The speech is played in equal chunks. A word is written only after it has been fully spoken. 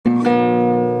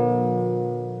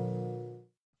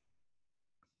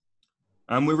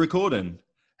And we're recording.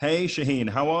 Hey, Shaheen,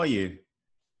 how are you?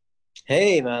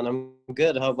 Hey man, I'm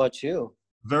good. How about you?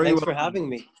 Very Thanks well. for having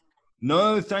me.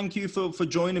 No, thank you for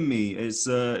joining me.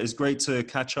 It's great to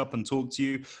catch up and talk to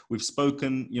you. We've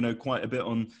spoken, quite a bit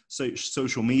on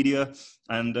social media,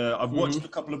 and I've watched a Hmm.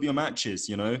 couple of your matches.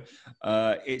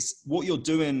 It's what you're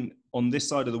doing on this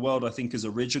side of the world. I think is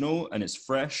original and it's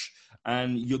fresh,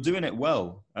 and you're doing it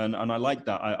well. And I like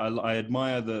that. I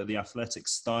admire the athletic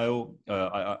style.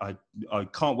 I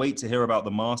can't wait to hear about the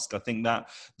mask. I think that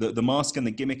the mask and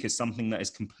the gimmick is something that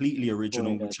is completely Oh my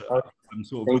original, God. which Oh, I'm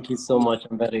sort of thank looking you so forward. much.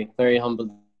 I'm very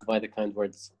humbled by the kind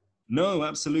words. No,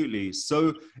 absolutely.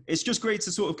 So it's just great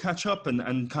to sort of catch up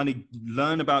and kind of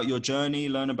learn about your journey,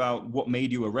 learn about what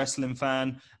made you a wrestling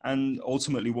fan, and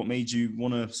ultimately what made you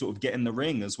want to sort of get in the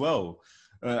ring as well.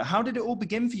 How did it all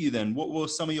begin for you then? What were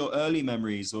some of your early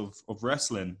memories of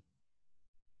wrestling?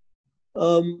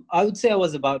 I would say I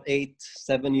was about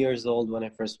 7 years old when I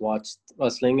first watched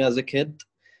wrestling as a kid.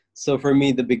 So for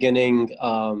me, the beginning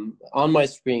on my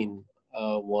screen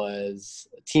was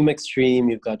Team Extreme.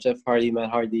 You've got Jeff Hardy, Matt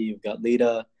Hardy, you've got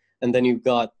Lita, and then you've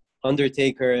got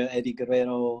Undertaker, Eddie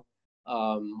Guerrero,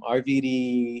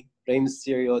 RVD, Rey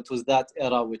Mysterio. It was that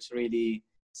era which really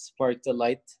sparked a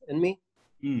light in me,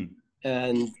 Hmm.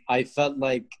 and I felt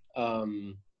like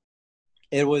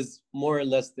it was more or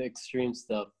less the extreme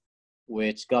stuff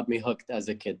which got me hooked as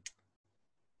a kid.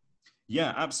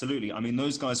 Yeah, absolutely. I mean,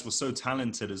 those guys were so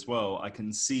talented as well. I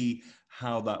can see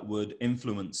how that would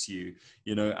influence you,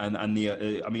 and I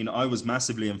mean, I was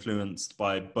massively influenced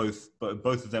by both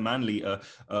of them and Lita.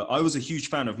 I was a huge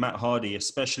fan of Matt Hardy,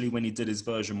 especially when he did his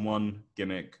version one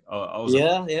gimmick. I was a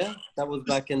Yeah, yeah, that was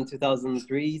back in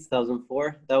 2003,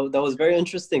 2004. That was very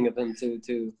interesting of him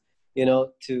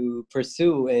to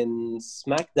pursue in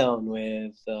SmackDown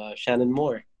with Shannon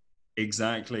Moore.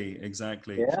 exactly.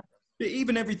 Yeah. But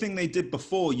even everything they did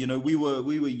before, we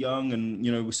were young,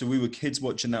 and so we were kids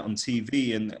watching that on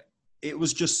TV, and it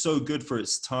was just so good for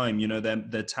its time.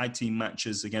 Their tag team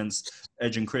matches against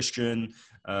Edge and Christian,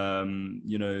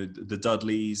 the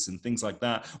Dudleys and things like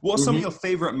that. What are some of Hmm. your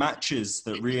favorite matches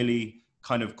that really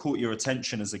kind of caught your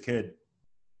attention as a kid?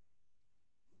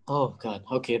 Oh God.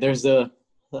 Okay, there's a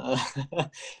uh,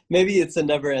 maybe it's a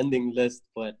never-ending list,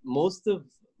 but most of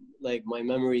like my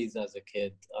memories as a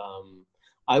kid,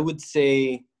 I would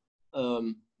say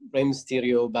um, Rey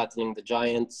Mysterio battling the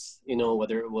Giants.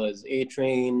 Whether it was A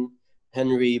Train,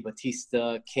 Henry,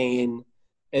 Batista, Kane.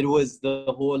 It was the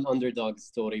whole underdog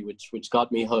story which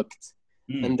got me hooked.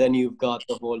 And Mm, then you've got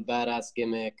the whole badass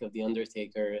gimmick of the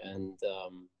Undertaker and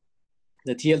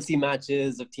the TLC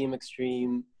matches of Team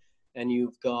Extreme, and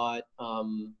you've got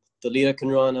the Lira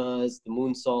Kunranas, the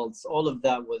moonsaults. All of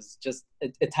that was just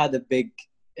it had a big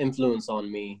influence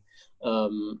on me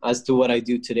as to what I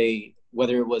do today,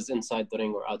 whether it was inside the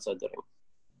ring or outside the ring.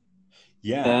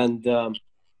 yeah. And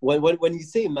when you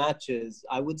say matches,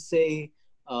 I would say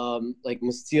like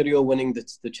Mysterio winning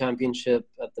the championship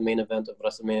at the main event of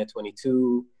WrestleMania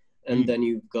 22, and Mm. then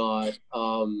you've got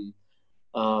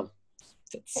uh,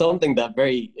 something that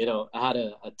very had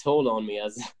a toll on me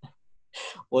as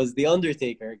was the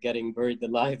Undertaker getting buried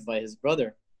alive by his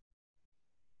brother.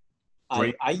 I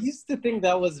Great. I used to think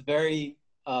that was very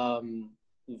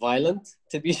violent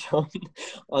to be shown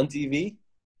on TV.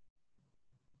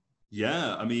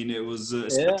 Yeah, I mean, it was Yeah.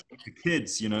 especially for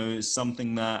kids, it's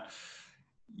something that,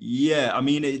 yeah, I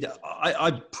mean,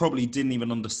 I probably didn't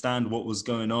even understand what was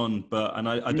going on, and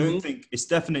I don't Hmm. think it's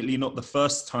definitely not the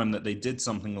first time that they did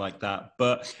something like that,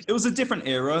 but it was a different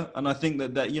era, and I think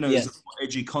that it's Yes. more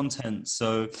edgy content,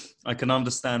 so I can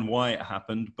understand why it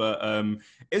happened, but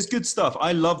it's good stuff.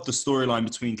 I loved the storyline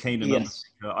between Kane and Yes.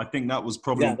 Undertaker. I think that was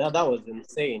probably, Yeah. That was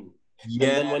insane. And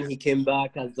yeah, then when he came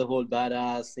back as the whole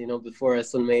badass, before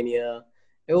WrestleMania,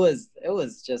 it was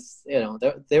just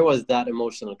there was that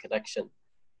emotional connection.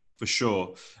 for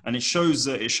sure, and it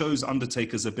shows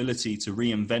Undertaker's ability to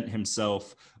reinvent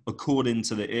himself according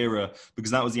to the era, because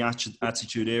that was the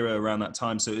Attitude Era around that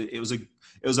time. So it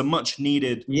was a much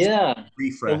needed Yeah, it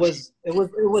refresh. was it was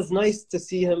it was nice to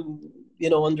see him,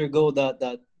 undergo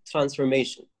that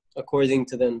transformation according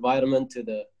to the environment, to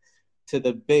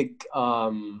the big,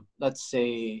 let's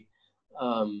say,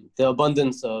 the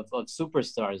abundance of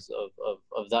superstars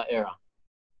of that era.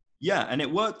 Yeah, and it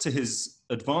worked to his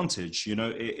advantage.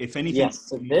 If anything,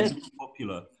 Yes, it he was did.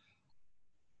 popular.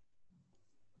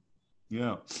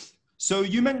 Yeah. So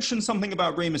you mentioned something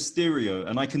about Rey Mysterio,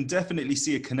 and I can definitely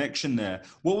see a connection there.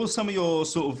 What were some of your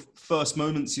sort of first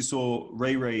moments you saw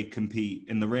Ray compete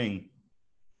in the ring?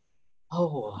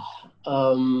 Oh,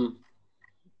 um,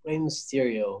 Rey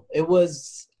Mysterio. It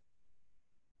was.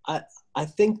 I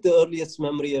think the earliest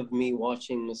memory of me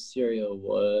watching Mysterio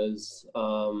was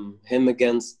him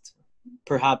against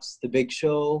perhaps The Big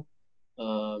Show,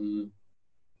 um,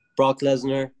 Brock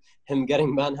Lesnar, him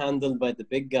getting manhandled by the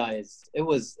big guys. It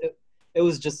was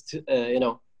just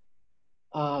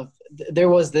there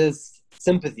was this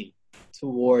sympathy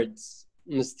towards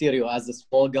Mysterio as a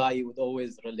small guy. You would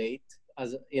always relate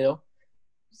as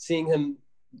seeing him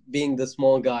being the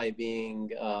small guy being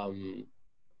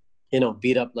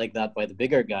beat up like that by the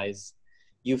bigger guys.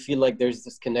 You feel like there's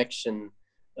this connection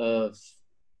of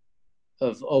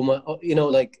oh my,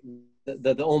 like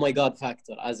the oh my god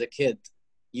factor. As a kid,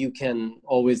 you can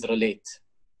always relate.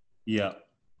 Yeah,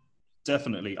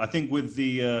 definitely. I think with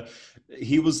the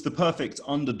he was the perfect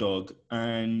underdog,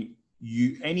 and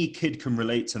any kid can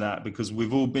relate to that, because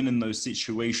we've all been in those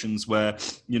situations where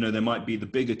there might be the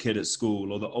bigger kid at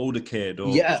school or the older kid or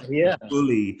Yeah.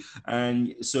 bully,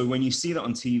 and so when you see that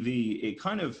on TV, it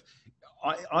kind of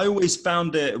I always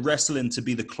found wrestling to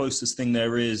be the closest thing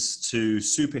there is to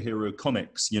superhero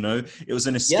comics. It was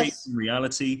an escape from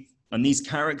reality. And these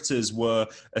characters were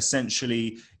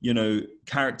essentially,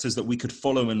 characters that we could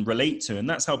follow and relate to. And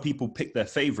that's how people pick their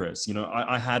favorites.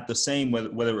 I had the same,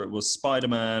 whether it was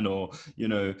Spider-Man or,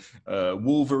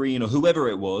 Wolverine or whoever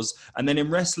it was. And then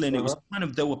in wrestling, it was kind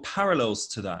of, there were parallels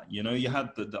to that. You had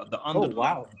the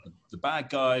underdog, the bad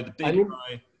guy, the big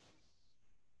guy.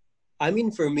 I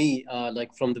mean, for me,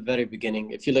 like from the very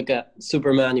beginning, if you look at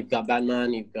Superman, you've got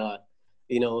Batman, you've got,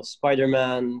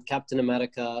 Spider-Man, Captain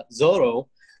America, Zorro.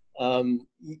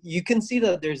 You can see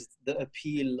that there's the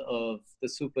appeal of the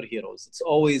superheroes. It's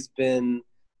always been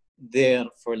there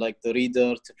for like the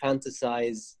reader to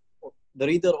fantasize, the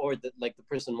reader or the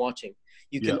person watching.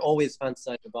 You can always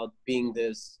fantasize about being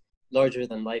this larger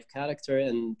than life character.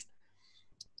 And,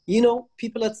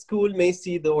 people at school may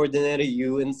see the ordinary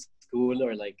you in school,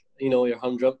 or your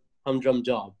humdrum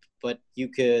job, but you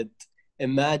could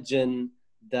imagine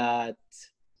that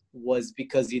was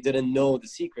because you didn't know the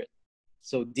secret.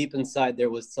 So deep inside,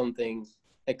 there was something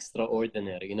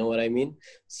extraordinary. You know what I mean?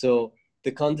 So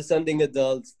the condescending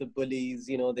adults, the bullies,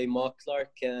 they mock Clark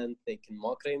Kent, they can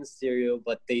mock Rey Mysterio,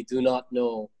 but they do not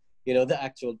know, the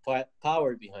actual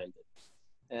power behind it.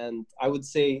 And I would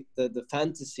say the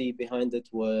fantasy behind it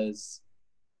was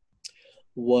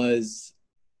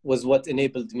what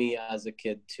enabled me as a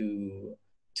kid to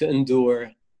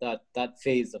endure that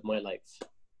phase of my life,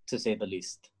 to say the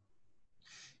least.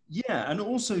 Yeah, and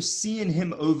also seeing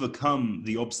him overcome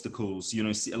the obstacles,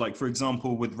 like for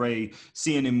example with Rey,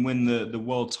 seeing him win the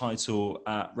world title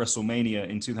at WrestleMania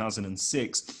in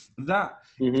 2006, that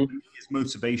is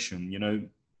motivation.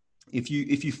 If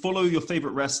you follow your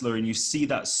favorite wrestler and you see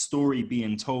that story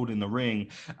being told in the ring,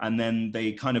 and then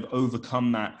they kind of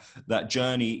overcome that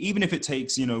journey, even if it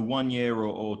takes 1 year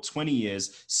or 20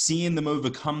 years, seeing them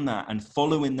overcome that and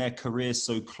following their careers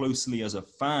so closely as a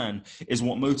fan is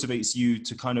what motivates you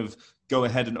to kind of go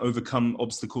ahead and overcome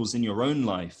obstacles in your own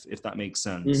life, if that makes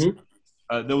sense.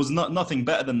 There was nothing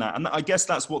better than that. And I guess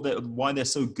that's why they're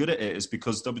so good at it, is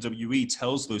because WWE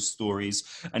tells those stories.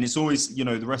 And it's always, the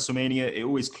WrestleMania, it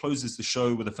always closes the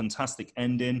show with a fantastic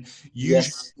ending.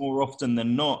 Usually, more often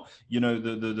than not,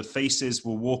 the faces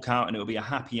will walk out and it'll be a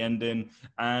happy ending.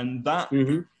 And that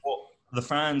what the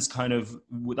fans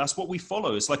that's what we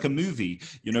follow. It's like a movie.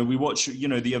 We watch,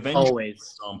 the Avengers,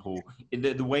 always. For example,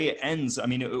 the way it ends. I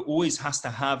mean, it always has to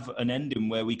have an ending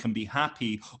where we can be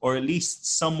happy or at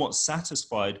least somewhat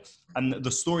satisfied. And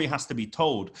the story has to be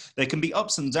told. There can be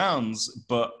ups and downs,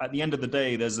 but at the end of the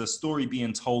day, there's a story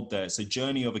being told there. It's a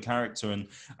journey of a character.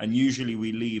 And usually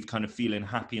we leave kind of feeling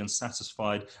happy and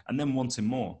satisfied and then wanting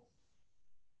more.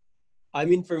 I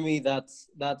mean, for me, that's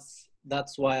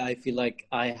why I feel like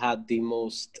I had the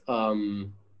most,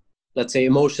 let's say,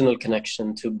 emotional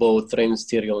connection to both Rey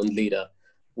Mysterio and Lita,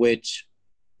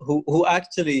 who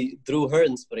actually drew her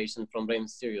inspiration from Rey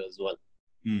Mysterio as well.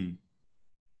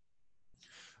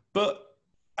 But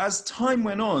as time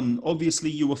went on, obviously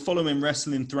you were following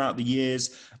wrestling throughout the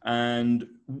years. And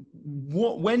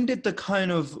when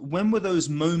were those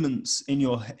moments in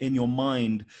your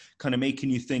mind kind of making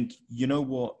you think, you know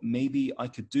what, maybe I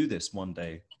could do this one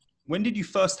day? When did you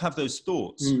first have those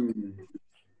thoughts?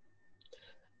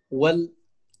 Well,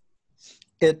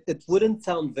 it wouldn't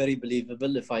sound very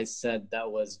believable if I said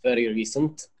that was very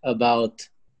recent. About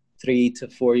 3 to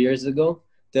 4 years ago,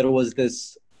 there was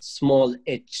this small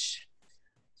itch,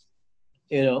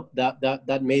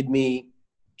 that made me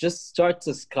just start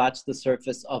to scratch the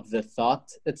surface of the thought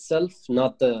itself,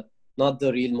 not the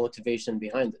real motivation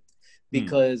behind it.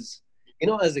 Because,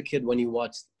 as a kid, when you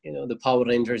watch, the Power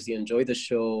Rangers, you enjoy the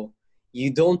show, you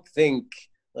don't think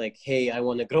like, hey, I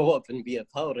want to grow up and be a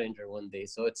Power Ranger one day.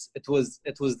 So it was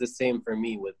the same for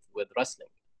me with wrestling.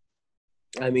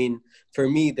 I mean, for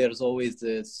me, there's always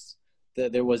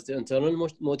there was the internal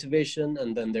motivation,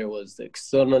 and then there was the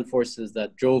external forces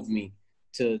that drove me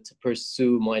to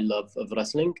pursue my love of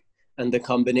wrestling, and the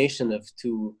combination of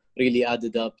two really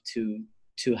added up to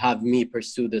have me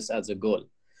pursue this as a goal.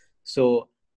 So,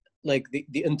 like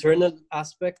the internal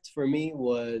aspect for me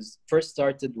was first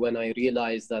started when I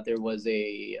realized that there was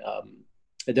a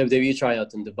WWE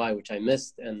tryout in Dubai, which I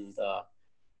missed, and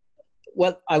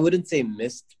well, I wouldn't say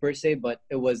missed per se, but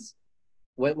it was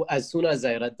as soon as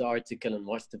I read the article and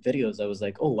watched the videos, I was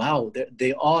like, oh wow,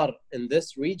 they are in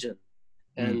this region,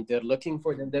 and they're looking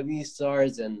for the WWE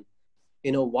stars, and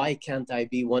why can't I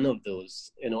be one of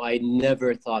those? I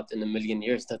never thought in a million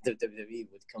years that the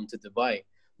WWE would come to Dubai,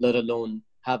 let alone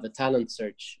have a talent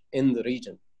search in the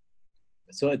region.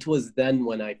 So it was then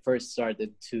when I first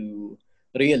started to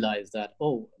realize that,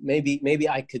 oh, maybe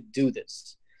I could do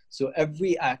this. So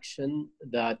every action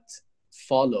that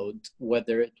followed,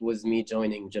 whether it was me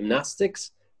joining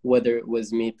gymnastics, whether it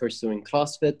was me pursuing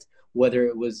CrossFit, whether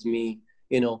it was me,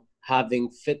 having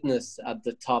fitness at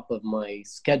the top of my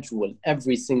schedule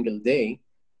every single day,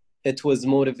 it was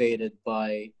motivated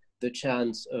by the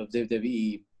chance of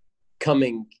WWE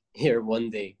coming here one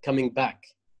day, coming back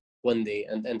one day,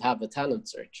 and have a talent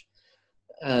search.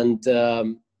 And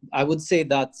I would say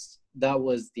that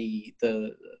was the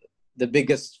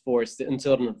biggest force, the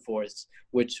internal force,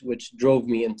 which drove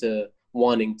me into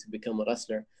wanting to become a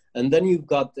wrestler. And then you've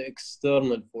got the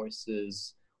external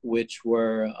forces, which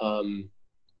were,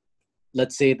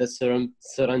 let's say, the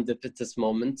serendipitous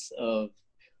moments of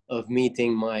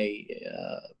meeting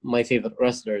my favorite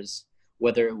wrestlers,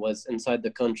 whether it was inside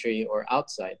the country or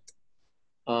outside.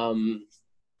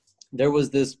 There was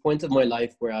this point of my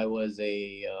life where I was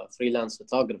a freelance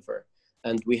photographer,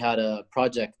 and we had a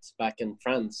project back in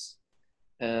France.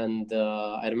 And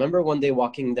I remember one day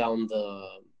walking down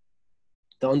the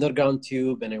underground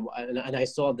tube, and I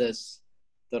saw the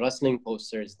wrestling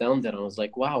posters down there, and I was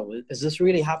like, wow, is this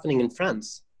really happening in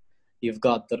France? You've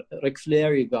got Ric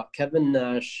Flair, you've got Kevin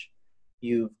Nash,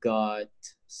 you've got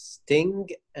Sting,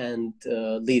 and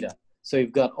Lita. So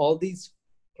you've got all these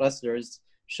wrestlers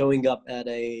showing up at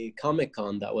a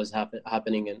Comic-Con that was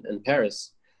happening in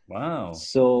Paris. Wow.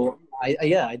 So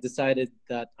I decided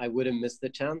that I wouldn't miss the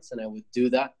chance, and I would do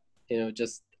that,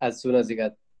 just as soon as I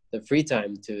got the free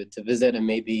time to visit and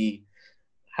maybe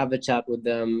have a chat with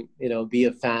them, be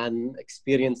a fan,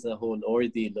 experience the whole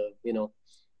ordeal of,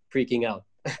 freaking out.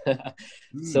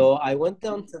 So I went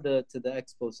down to the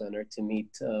Expo Center to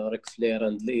meet Ric Flair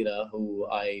and Lita, who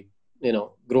I,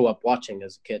 grew up watching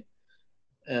as a kid.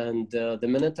 And the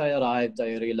minute I arrived,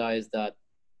 I realized that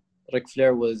Ric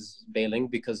Flair was bailing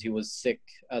because he was sick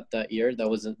at that year. That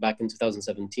was back in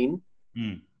 2017.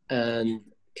 And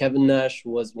Kevin Nash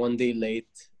was one day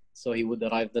late, so he would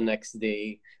arrive the next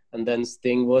day. And then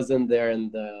Sting wasn't there,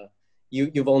 and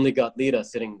you've only got Lita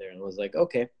sitting there. And I was like,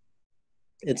 okay,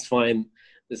 it's fine.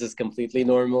 This is completely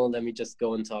normal. Let me just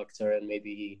go and talk to her and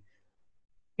maybe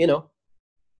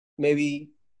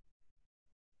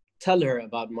tell her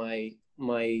about my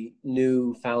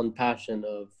newfound passion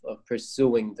of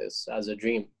pursuing this as a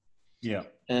dream. Yeah.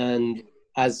 And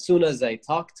as soon as I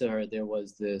talked to her, there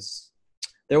was this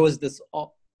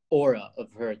aura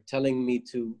of her telling me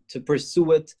to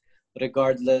pursue it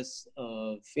regardless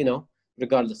of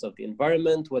the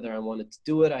environment, whether I wanted to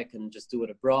do it, I can just do it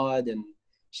abroad. And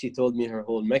she told me her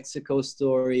whole Mexico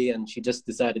story, and she just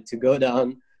decided to go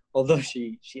down, although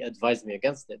she advised me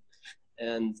against it.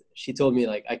 And she told me,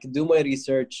 like, I could do my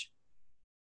research,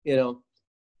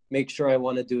 make sure I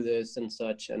want to do this and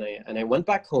such. And I went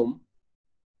back home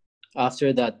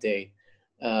after that day.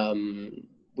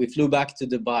 We flew back to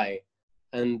Dubai,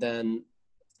 and then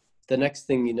the next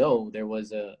thing you know, there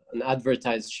was an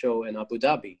advertised show in Abu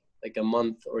Dhabi, like a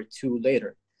month or two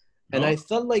later. And I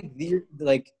felt like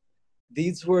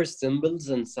these were symbols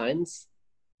and signs,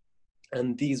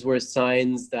 and these were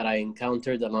signs that I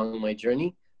encountered along my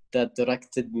journey that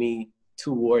directed me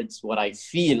towards what I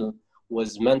feel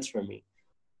was meant for me.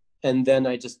 And then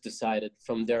I just decided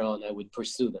from there on I would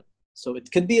pursue them. So it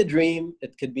could be a dream,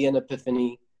 it could be an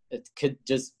epiphany, it could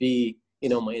just be,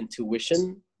 my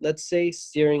intuition, let's say,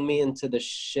 steering me into the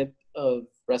ship of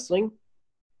wrestling.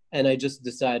 And I just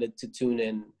decided to tune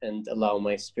in and allow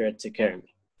my spirit to carry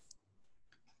me.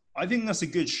 I think that's a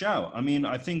good shout. I mean,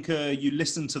 I think you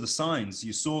listened to the signs.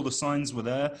 You saw the signs were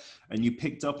there and you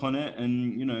picked up on it.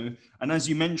 And, and as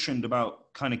you mentioned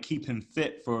about kind of keeping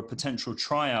fit for a potential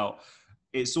tryout,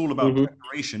 it's all about Mm-hmm.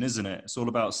 preparation, isn't it? It's all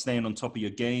about staying on top of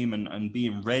your game and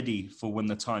being ready for when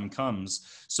the time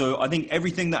comes. So I think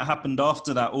everything that happened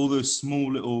after that, all those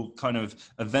small little kind of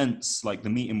events, like the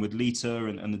meeting with Lita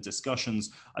and the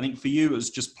discussions, I think for you, it was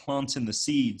just planting the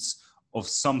seeds of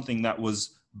something that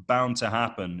was bound to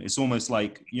happen. It's almost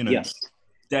like, you know, Yes.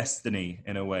 destiny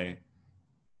in a way.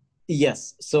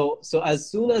 Yes. So as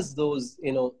soon as those,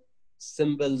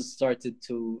 symbols started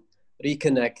to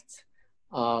reconnect,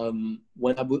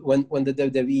 when the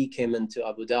WWE came into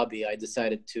Abu Dhabi, I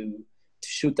decided to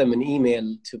shoot them an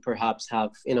email to perhaps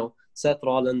have, Seth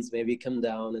Rollins maybe come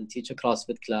down and teach a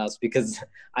CrossFit class, because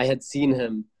I had seen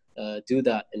him do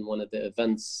that in one of the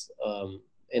events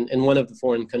in one of the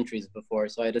foreign countries before.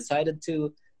 So I decided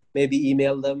to maybe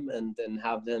email them and then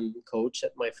have them coach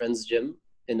at my friend's gym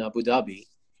in Abu Dhabi.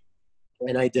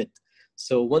 And I did.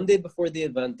 So one day before the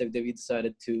event, they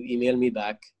decided to email me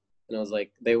back, and I was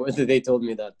like, they told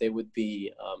me that they would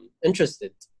be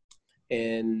interested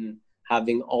in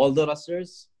having all the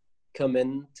wrestlers come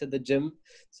in to the gym.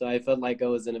 So I felt like I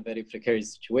was in a very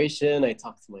precarious situation. I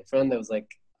talked to my friend. I was like,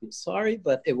 I'm sorry,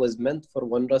 but it was meant for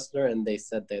one wrestler, and they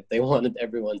said that they wanted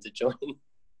everyone to join.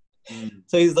 Mm.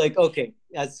 So he's like, okay,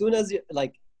 as soon as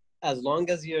as long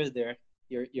as you're there,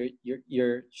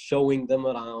 you're showing them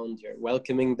around, you're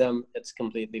welcoming them, it's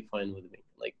completely fine with me.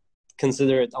 Like,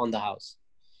 consider it on the house.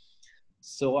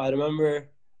 So I remember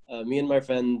me and my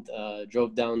friend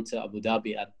drove down to Abu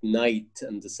Dhabi at night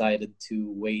and decided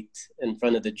to wait in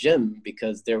front of the gym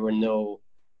because there were no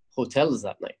hotels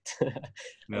that night.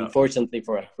 Yeah. Unfortunately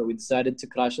for us. So we decided to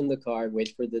crash in the car,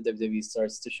 wait for the WWE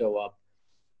stars to show up.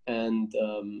 And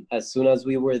as soon as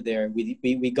we were there,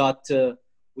 we got to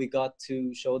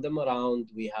show them around.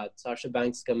 We had Sasha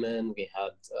Banks come in. We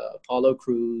had Apollo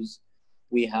Crews.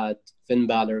 We had Finn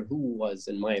Balor, who was,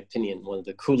 in my opinion, one of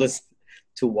the coolest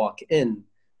to walk in,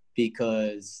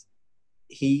 because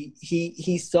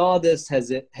he saw this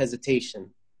hesitation,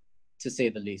 to say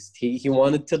the least. He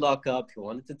wanted to lock up. He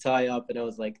wanted to tie up, and I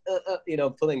was like,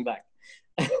 pulling back.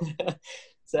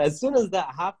 So as soon as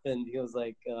that happened, he was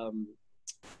like,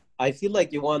 I feel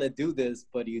like you want to do this,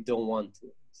 but you don't want to.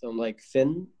 So I'm like,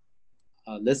 Finn,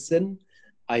 listen,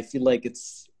 I feel like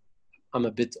I'm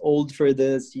a bit old for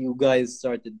this. You guys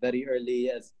started very early.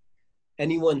 As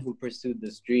anyone who pursued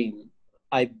this dream,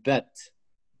 I bet,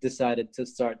 decided to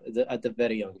start at a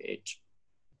very young age.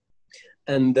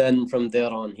 And then from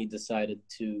there on, he decided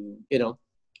to,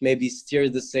 maybe steer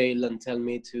the sail and tell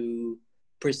me to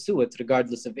pursue it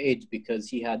regardless of age, because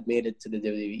he had made it to the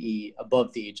WWE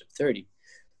above the age of 30.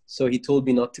 So he told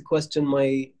me not to question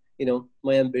my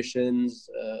ambitions,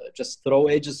 just throw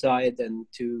age aside and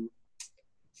to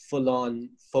full on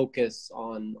focus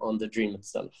on the dream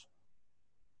itself.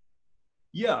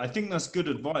 Yeah, I think that's good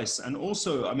advice. And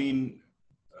also, I mean,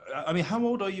 how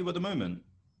old are you at the moment?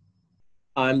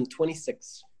 I'm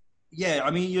 26. Yeah,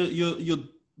 I mean, you're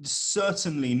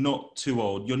certainly not too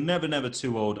old. You're never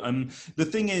too old. And the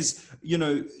thing is,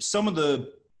 some of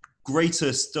the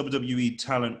greatest WWE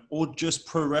talent, or just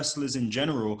pro wrestlers in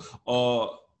general, are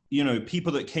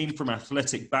people that came from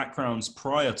athletic backgrounds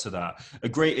prior to that. A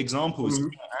great example is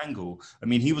Kurt Angle. I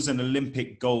mean, he was an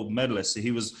Olympic gold medalist. So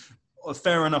he was,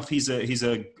 fair enough, he's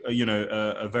a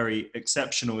very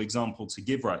exceptional example to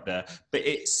give right there, but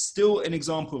it's still an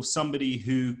example of somebody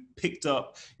who picked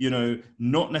up,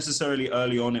 not necessarily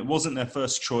early on. It wasn't their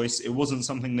first choice. It wasn't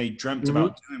something they dreamt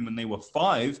about doing when they were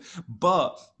 5,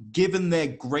 but given their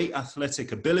great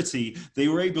athletic ability, they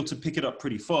were able to pick it up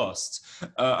pretty fast.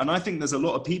 And I think there's a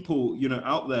lot of people,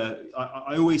 out there.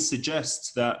 I always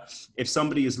suggest that if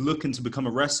somebody is looking to become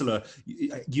a wrestler,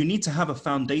 you need to have a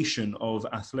foundation of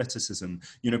athleticism.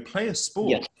 Play a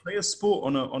sport. Yes. Play a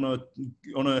sport on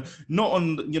a not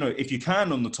on, if you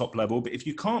can, on the top level, but if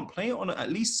you can't, play it on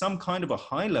at least some kind of a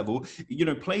high level.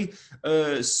 Play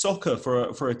soccer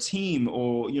for a team,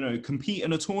 or compete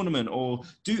in a tournament, or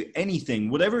do anything,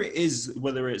 whatever it is,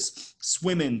 whether it's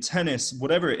swimming, tennis,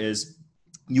 whatever it is.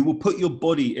 You will put your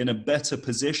body in a better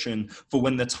position for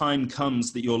when the time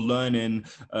comes that you're learning,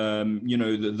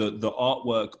 the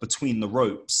artwork between the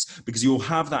ropes, because you'll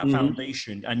have that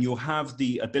foundation and you'll have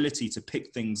the ability to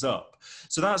pick things up.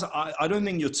 So I don't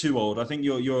think you're too old. I think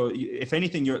you're if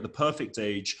anything, you're at the perfect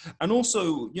age. And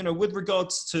also, with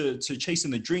regards to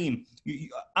chasing the dream, you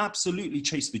absolutely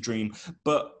chase the dream,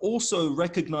 but also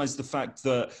recognize the fact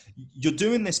that you're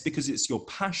doing this because it's your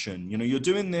passion. You're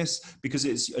doing this because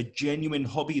it's a genuine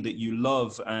hobby that you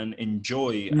love and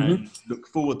enjoy and look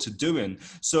forward to doing.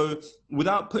 So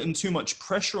without putting too much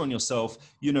pressure on yourself,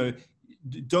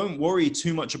 don't worry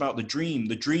too much about the dream.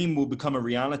 The dream will become a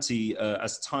reality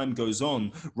as time goes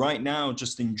on. Right now,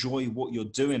 just enjoy what you're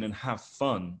doing and have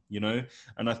fun, you know?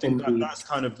 And I think that Indeed. that's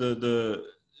kind of the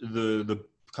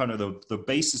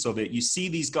basis of it. You see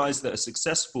these guys that are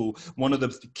successful, one of the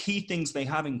key things they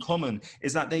have in common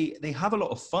is that they have a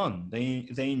lot of fun. They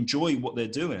enjoy what they're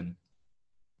doing.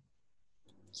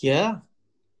 Yeah,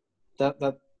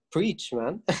 that preach,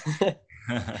 man.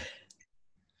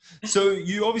 So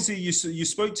you obviously you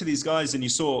spoke to these guys and you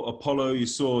saw Apollo, you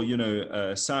saw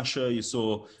Sasha, you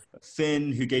saw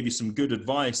Finn, who gave you some good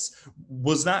advice.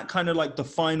 Was that kind of like the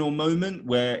final moment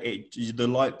where the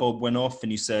light bulb went off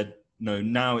and you said, no,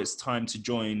 now it's time to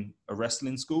join a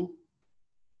wrestling school?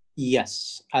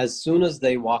 Yes, as soon as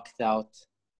they walked out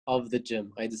of the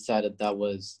gym, I decided that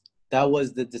was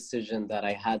the decision that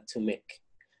I had to make.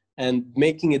 And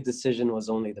making a decision was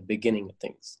only the beginning of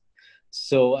things.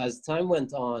 So as time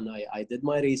went on, I did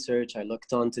my research. I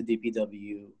looked onto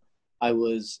DPW. I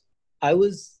was I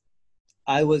was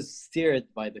I was steered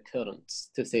by the currents,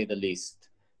 to say the least,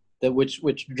 that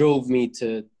which drove me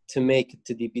to make it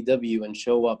to DPW and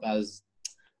show up as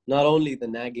not only the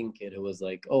nagging kid. It was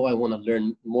like, oh, I want to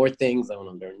learn more things. I want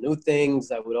to learn new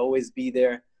things. I would always be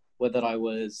there, whether I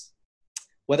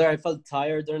felt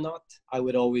tired or not. I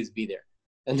would always be there.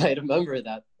 And I remember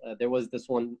that there was this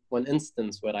one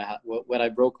instance where I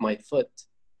broke my foot,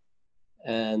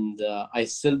 and I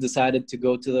still decided to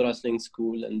go to the wrestling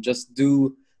school and just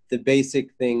do the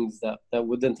basic things that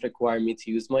wouldn't require me to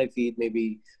use my feet.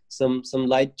 Maybe some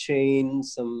light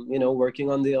chains, some working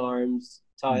on the arms,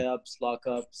 tie ups, lock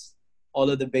ups,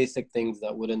 all of the basic things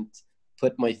that wouldn't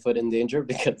put my foot in danger,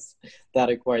 because that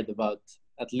required about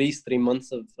at least 3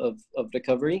 months of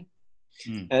recovery.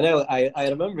 And I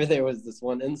remember there was this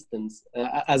one instance.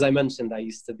 As I mentioned, I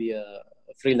used to be a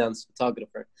freelance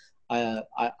photographer. I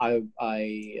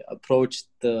approached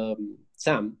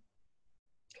Sam,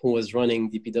 who was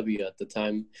running DPW at the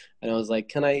time, and I was like,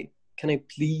 can I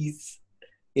please,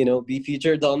 be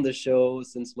featured on the show?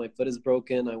 Since my foot is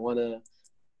broken, I wanna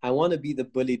be the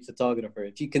bullied photographer.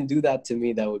 If you can do that to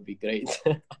me, that would be great.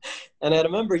 And I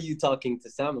remember you talking to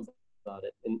Sam about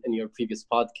it in your previous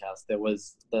podcast. There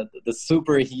was the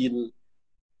super heel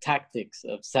tactics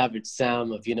of Savage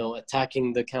Sam, of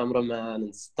attacking the cameraman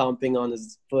and stomping on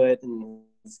his foot and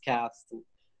his cast. And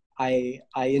I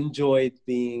enjoyed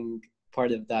being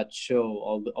part of that show,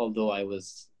 although I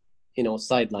was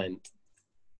sidelined.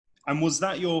 And was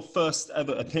that your first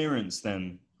ever appearance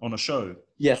then on a show?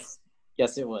 Yes,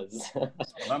 it was.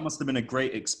 That must have been a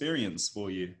great experience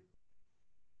for you.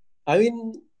 I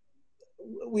mean,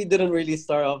 we didn't really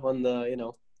start off on the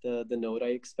note I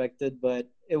expected, but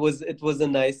it was a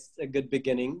good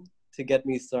beginning to get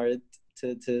me started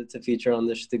to get featured on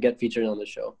the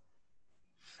show.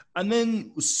 And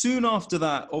then soon after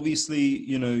that, obviously,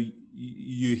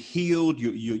 you healed,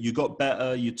 you got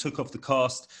better, you took off the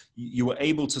cast, you were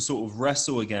able to sort of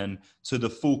wrestle again to the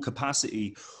full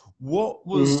capacity. What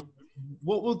were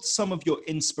some of your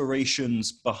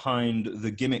inspirations behind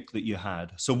the gimmick that you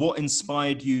had? So what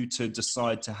inspired you to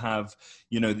decide to have,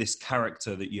 this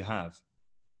character that you have?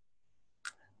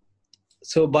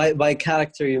 So by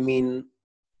character, you mean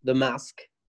the mask?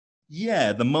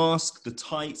 Yeah, the mask, the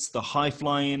tights, the high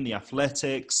flying, the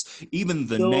athletics, even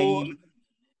the name.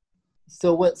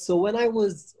 So when I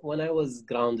was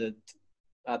grounded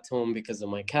at home because of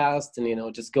my cast,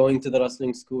 and just going to the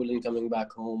wrestling school and coming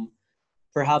back home,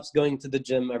 perhaps going to the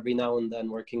gym every now and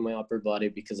then, working my upper body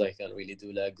because I can't really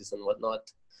do legs and whatnot,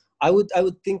 I would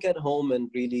think at home and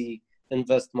really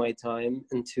invest my time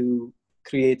into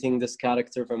creating this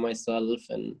character for myself.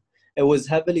 And it was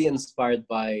heavily inspired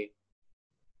by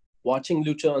watching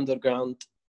Lucha Underground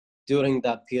during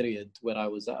that period where I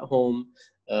was at home,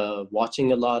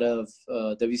 watching a lot of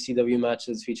WCW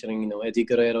matches featuring, Eddie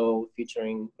Guerrero,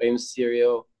 featuring Rey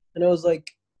Mysterio. And I was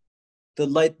like, the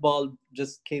light bulb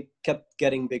just kept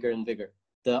getting bigger and bigger.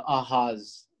 The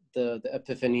ahas, the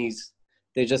epiphanies,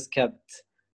 they just kept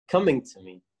coming to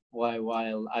me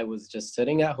while I was just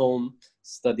sitting at home,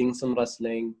 studying some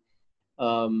wrestling.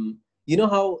 You know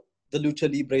how the Lucha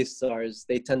Libre stars,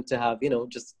 they tend to have,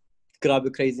 just grab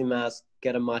a crazy mask,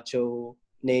 get a macho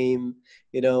name,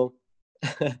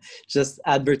 just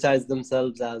advertise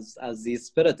themselves as these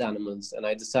spirit animals. And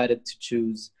I decided to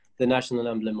choose the national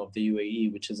emblem of the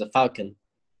UAE, which is a falcon.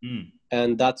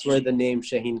 And that's where the name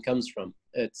Shaheen comes from.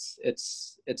 It's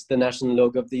the national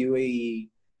logo of the UAE.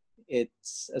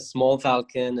 It's a small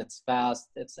falcon, it's fast,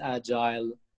 it's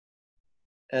agile.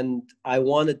 And I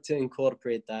wanted to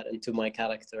incorporate that into my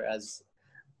character as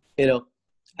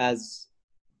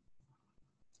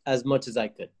much as I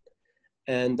could.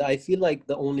 And I feel like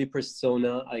the only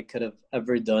persona I could have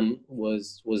ever done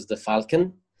was the Falcon,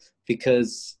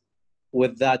 because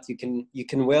with that you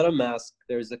can wear a mask.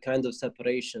 There's a kind of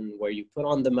separation where you put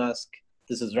on the mask,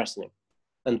 this is wrestling,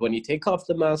 and when you take off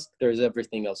the mask, there's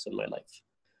everything else in my life.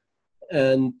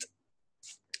 And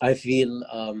I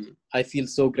feel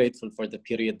so grateful for the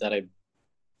period that I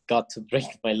got to break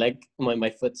my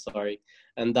foot, sorry.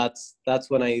 And that's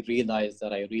when I realized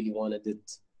that I really wanted it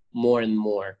more and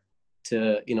more,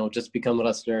 to just become a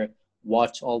wrestler,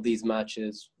 watch all these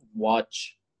matches,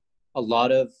 watch a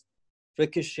lot of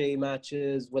Ricochet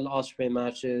matches, Will Ospreay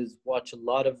matches, watch a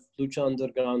lot of Lucha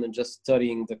Underground, and just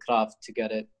studying the craft to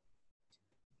get it,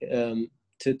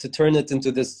 to turn it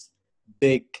into this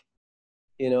big,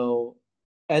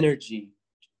 energy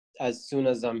as soon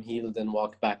as I'm healed and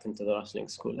walk back into the wrestling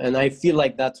school. And I feel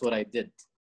like that's what I did.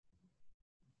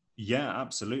 Yeah,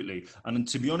 absolutely. And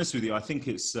to be honest with you, I think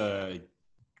it's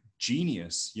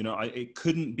genius. It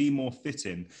couldn't be more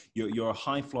fitting. You're a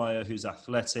high flyer who's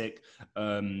athletic,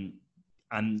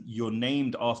 and you're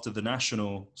named after the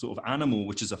national sort of animal,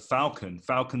 which is a falcon.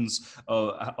 Falcons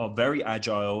are very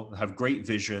agile, have great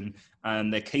vision,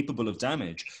 and they're capable of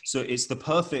damage. So it's the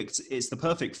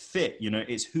perfect fit.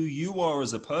 It's who you are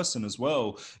as a person as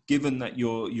well, given that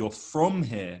you're from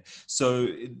here. So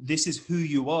this is who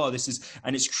you are.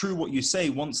 And it's true what you say.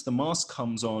 Once the mask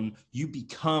comes on, you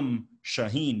become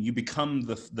Shaheen, you become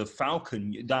the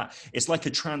Falcon. That it's like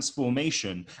a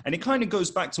transformation, and it kind of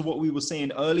goes back to what we were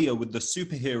saying earlier with the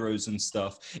superheroes and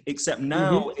stuff. Except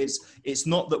now it's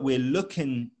not that we're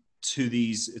looking to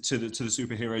the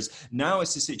superheroes. Now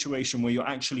it's a situation where you're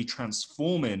actually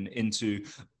transforming into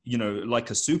like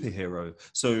a superhero.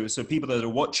 So people that are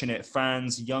watching it,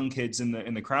 fans, young kids in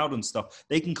the crowd and stuff,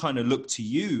 they can kind of look to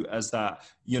you as that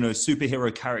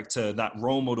superhero character, that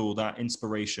role model, that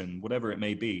inspiration, whatever it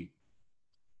may be.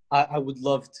 I would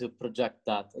love to project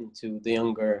that into the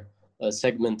younger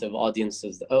segment of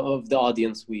the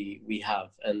audience we have,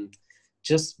 and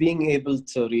just being able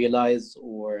to realize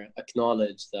or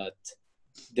acknowledge that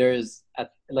there's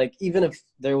like, even if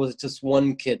there was just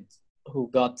one kid who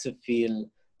got to feel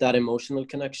that emotional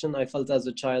connection I felt as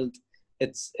a child,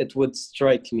 it would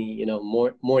strike me,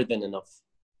 more than enough.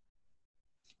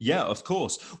 Yeah, of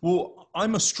course. Well,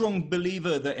 I'm a strong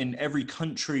believer that in every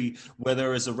country where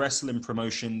there is a wrestling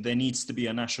promotion, there needs to be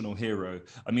a national hero.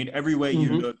 I mean, everywhere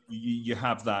you look, you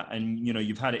have that. And,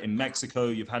 you've had it in Mexico,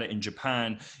 you've had it in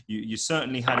Japan, you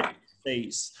certainly had it in the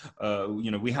States.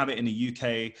 We have it in the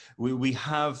UK. We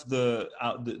have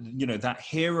that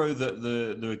hero that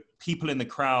the people in the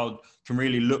crowd can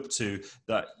really look to,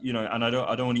 that, and I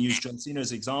don't want to use John Cena as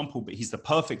an example, but he's the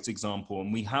perfect example.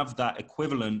 And we have that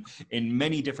equivalent in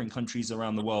many different countries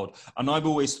around the world. And I've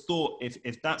always thought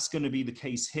if that's going to be the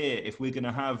case here, if we're going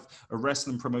to have a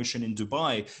wrestling promotion in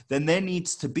Dubai, then there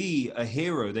needs to be a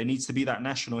hero. There needs to be that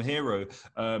national hero.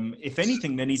 If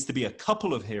anything, there needs to be a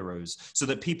couple of heroes so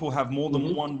that people have more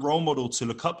than one role model to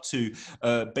look up to,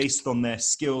 based on their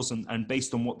skills and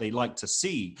based on what they like to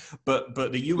see. But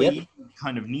the UAE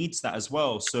kind of needs that as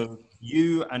well. So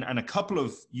you and a couple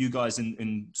of you guys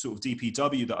in sort of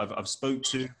DPW that I've spoke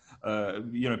to,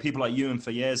 people like you and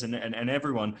Fayez and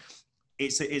everyone,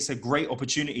 it's a great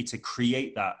opportunity to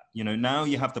create that. Now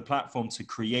you have the platform to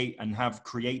create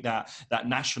that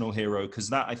national hero, because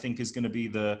that, I think, is going to be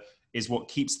is what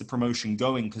keeps the promotion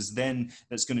going, because then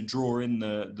that's going to draw in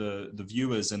the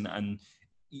viewers. And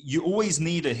you always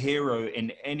need a hero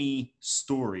in any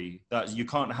story. That you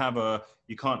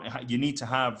need to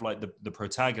have like the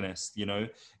protagonist,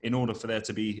 in order for there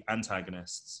to be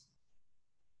antagonists.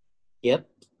 Yep.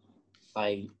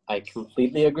 I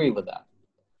completely agree with that.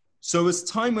 So as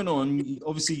time went on,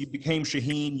 obviously you became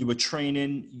Shaheen, you were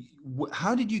training.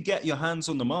 How did you get your hands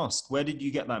on the mask? Where did you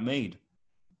get that made?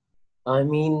 I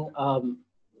mean,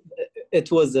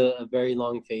 it was a very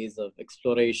long phase of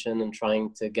exploration and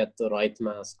trying to get the right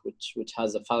mask, which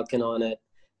has a falcon on it.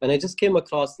 And I just came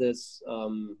across this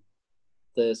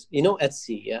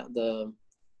Etsy, the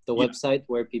website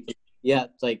where people,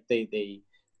 like they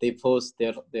post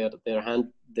their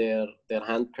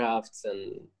handcrafts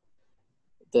and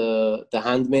the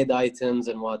handmade items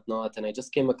and whatnot. And I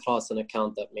just came across an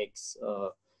account that makes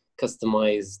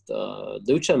customized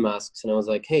lucha masks, and I was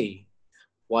like, hey,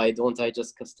 why don't I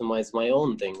just customize my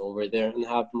own thing over there and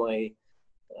have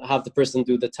the person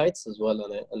do the tights as well?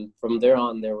 And from there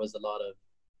on, there was a lot of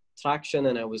traction,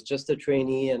 and I was just a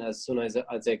trainee. And as soon as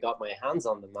I got my hands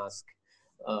on the mask,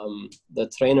 the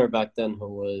trainer back then, who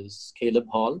was Caleb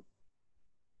Hall,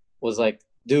 was like,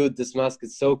 dude, this mask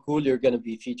is so cool, you're going to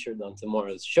be featured on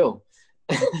tomorrow's show.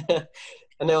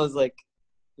 And I was like,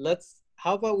 let's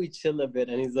how about we chill a bit?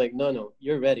 And he's like, no,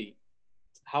 you're ready.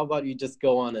 How about you just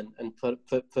go on and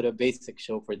put a basic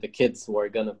show for the kids who are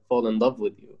gonna fall in love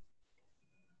with you?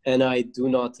 And I do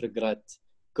not regret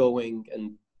going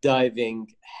and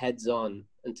diving heads on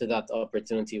into that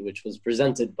opportunity, which was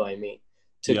presented by me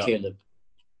to Yeah. Caleb.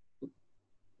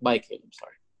 By Caleb,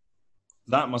 sorry.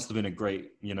 That must have been a great,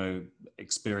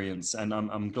 experience. And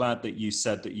I'm glad that you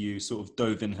said that you sort of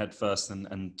dove in head first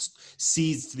and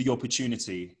seized the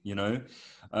opportunity,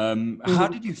 How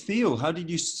did you feel? How did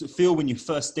you feel when you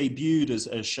first debuted as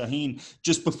Shaheen?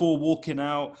 Just before walking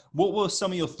out, what were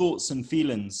some of your thoughts and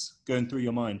feelings going through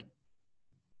your mind?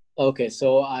 Okay, so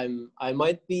I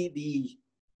might be the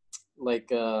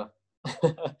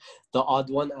odd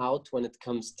one out when it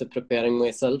comes to preparing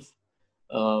myself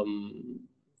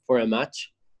for a match.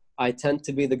 I tend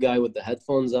to be the guy with the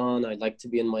headphones on. I like to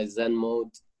be in my Zen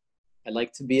mode. I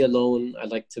like to be alone. I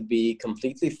like to be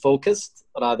completely focused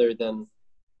rather than,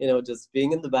 just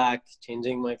being in the back,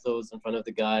 changing my clothes in front of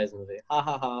the guys and say, ha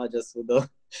ha ha, just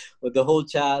with the whole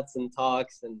chats and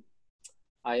talks. And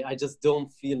I just don't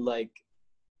feel like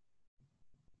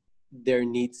there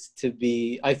needs to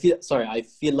be, I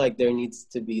feel like there needs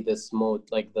to be this mode,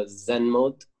 like the Zen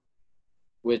mode,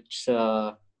 which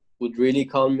would really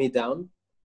calm me down.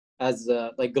 As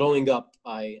like growing up,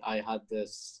 I had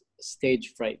this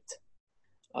stage fright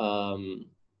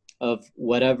of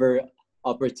whatever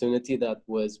opportunity that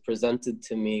was presented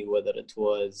to me, whether it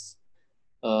was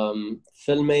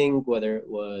filming, whether it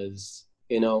was,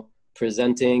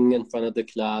 presenting in front of the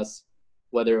class,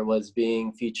 whether it was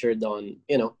being featured on,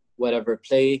 whatever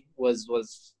play was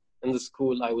in the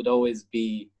school. I would always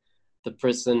be the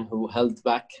person who held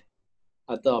back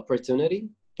at the opportunity.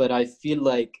 But I feel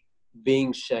like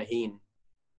being Shaheen,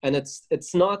 and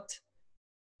it's not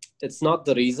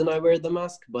the reason I wear the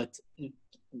mask, but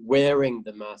wearing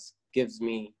the mask gives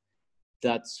me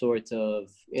that sort of,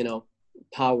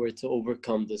 power to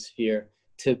overcome this fear,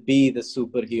 to be the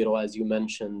superhero, as you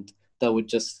mentioned, that would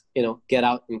just, get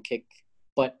out and kick,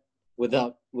 but with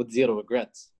zero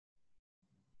regrets.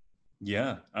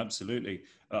 Yeah, absolutely.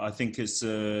 I think it's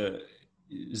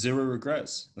zero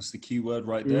regrets. That's the key word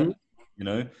right there.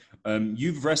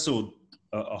 You've wrestled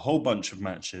a whole bunch of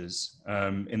matches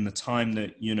in the time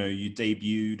that you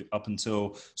debuted up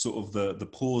until sort of the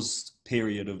paused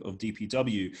period of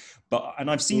DPW. And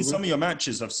I've seen some of your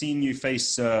matches. I've seen you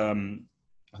face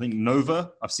I think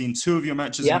Nova. I've seen two of your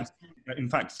matches. Yeah. In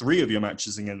fact, three of your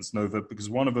matches against Nova, because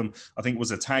one of them I think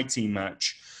was a tag team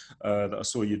match that I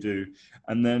saw you do.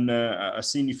 And then I've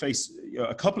seen you face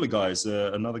a couple of guys.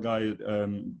 Another guy,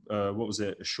 what was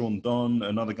it? Sean Don.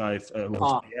 Another guy.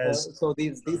 So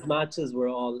these matches were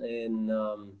all in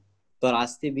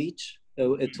Barasti Beach.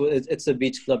 It's a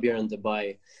beach club here in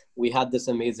Dubai. We had this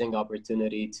amazing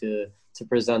opportunity to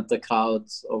present the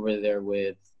crowds over there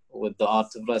with the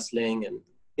art of wrestling, and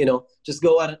just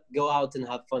go out and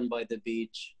have fun by the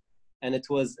beach. And it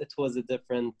was a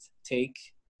different take,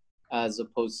 as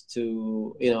opposed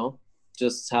to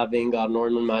just having our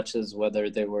normal matches, whether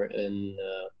they were in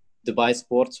Dubai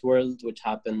Sports World, which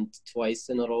happened twice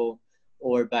in a row,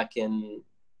 or back in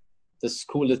the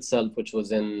school itself, which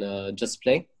was in Just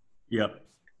Play. Yep.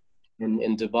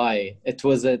 In Dubai, it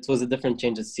was a different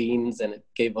change of scenes, and it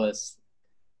gave us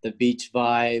the beach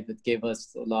vibe. It gave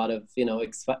us a lot of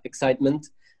excitement.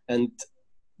 And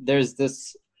there's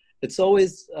this. It's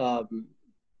always how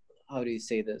do you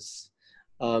say this?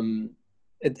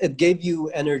 It gave you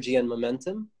energy and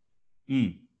momentum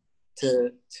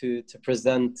to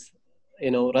present,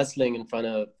 wrestling in front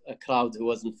of a crowd who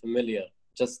wasn't familiar.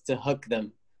 Just to hook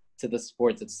them to the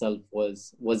sport itself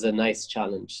was a nice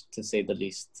challenge, to say the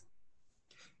least.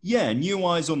 Yeah, new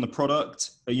eyes on the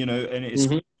product, and it's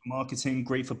great for marketing,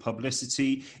 great for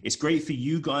publicity. It's great for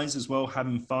you guys as well,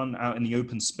 having fun out in the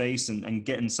open space and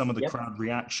getting some of the crowd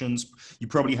reactions. You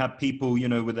probably have people,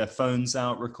 with their phones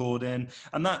out recording,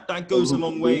 and that goes a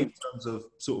long way in terms of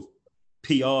sort of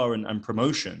PR and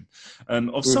promotion.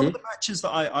 Of some of the matches that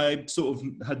I sort of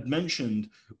had mentioned,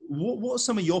 what are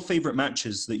some of your favorite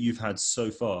matches that you've had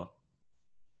so far?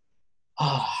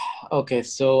 Okay,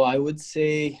 so I would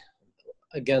say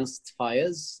against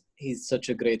Fayez. He's such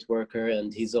a great worker,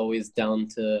 and he's always down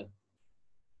to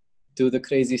do the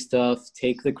crazy stuff,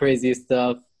 take the crazy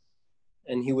stuff,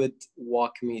 and he would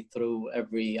walk me through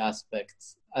every aspect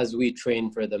as we train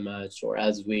for the match, or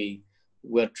as we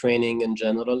were training in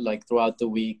general, like throughout the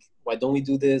week. Why don't we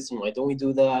do this and why don't we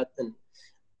do that? And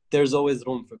there's always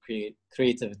room for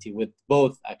creativity with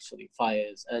both, actually,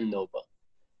 Fayez and Nova.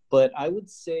 But I would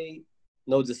say,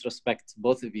 no disrespect to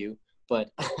both of you, but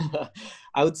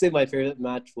I would say my favorite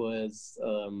match was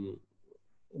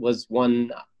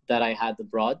one that I had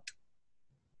abroad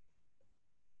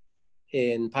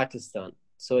in Pakistan.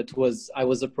 So I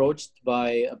was approached by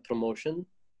a promotion,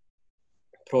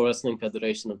 Pro Wrestling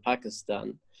Federation of Pakistan,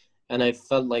 and I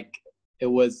felt like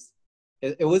it was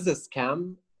a scam.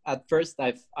 At first,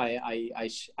 I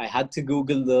had to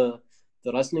Google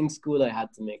the wrestling school. I had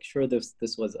to make sure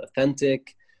this was authentic.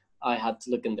 I had to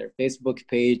look in their Facebook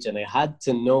page, and I had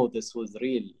to know this was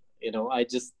real. You know, I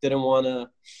just didn't want to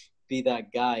be that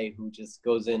guy who just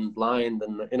goes in blind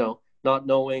and, you know, not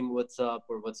knowing what's up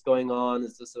or what's going on.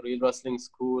 Is this a real wrestling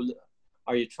school?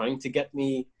 Are you trying to get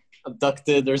me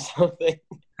abducted or something?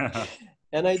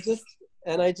 and I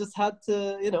just had to,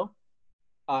 you know,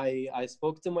 I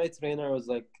spoke to my trainer. I was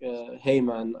like, hey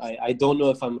man, I don't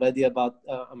know if I'm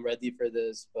ready for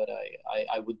this, but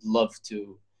I would love to,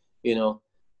 you know,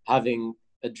 having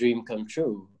a dream come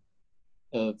true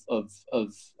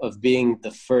of being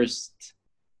the first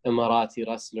Emirati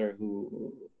wrestler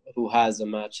who has a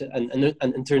match, an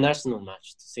international match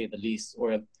to say the least, or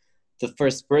the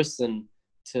first person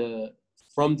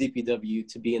from DPW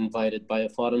to be invited by a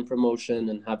foreign promotion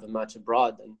and have a match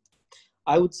abroad. And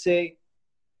I would say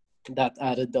that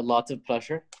added a lot of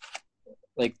pressure.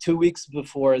 Like 2 weeks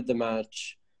before the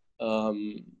match,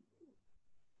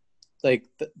 like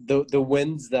the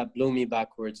winds that blew me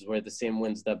backwards were the same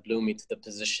winds that blew me to the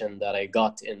position that I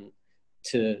got in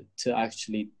to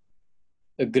actually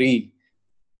agree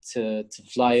to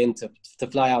fly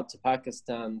out to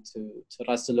Pakistan to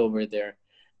wrestle over there,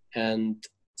 and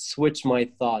switch my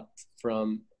thought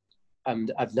from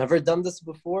I've never done this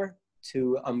before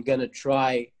to I'm gonna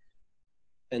try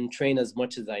and train as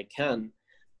much as I can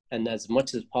and as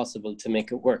much as possible to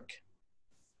make it work.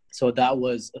 So that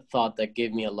was a thought that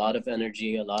gave me a lot of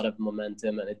energy, a lot of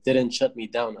momentum, and it didn't shut me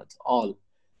down at all.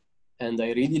 And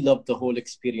I really loved the whole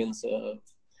experience of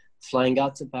flying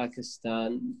out to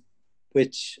Pakistan,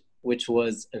 which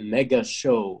was a mega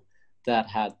show that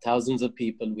had thousands of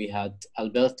people. We had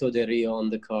Alberto Del Rio on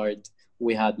the card.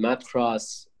 We had Matt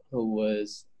Cross, who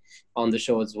was on the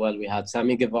show as well. We had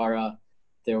Sammy Guevara.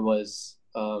 There was,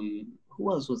 who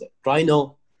else was it?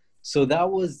 Rhino. So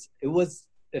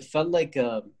it felt like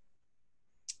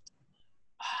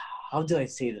how do I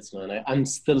say this, man? I'm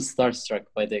still starstruck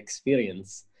by the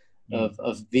experience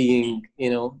of being, you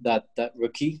know, that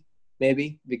rookie,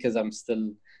 maybe, because I'm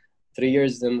still 3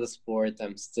 years in the sport.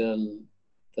 I'm still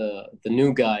the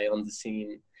new guy on the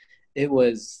scene. It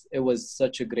was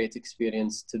such a great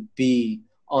experience to be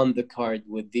on the card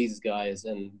with these guys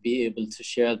and be able to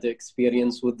share the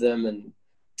experience with them and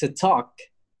to talk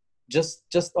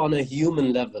just on a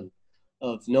human level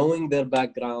of knowing their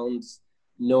backgrounds,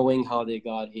 knowing how they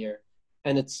got here.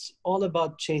 And it's all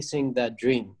about chasing that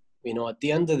dream. You know, at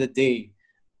the end of the day,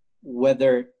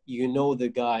 whether you know the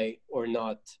guy or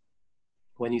not,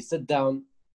 when you sit down,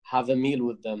 have a meal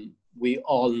with them, we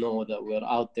all know that we're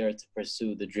out there to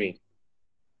pursue the dream.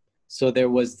 So there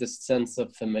was this sense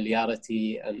of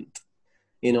familiarity and,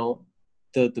 you know,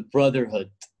 the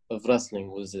brotherhood of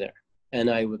wrestling was there. And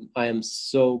I am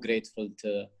so grateful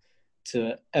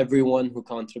to everyone who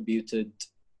contributed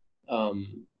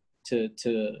to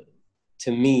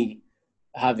me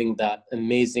having that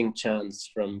amazing chance,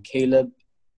 from Caleb,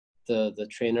 the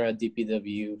trainer at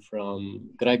DPW, from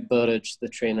Greg Burridge, the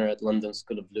trainer at London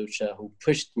School of Lucha, who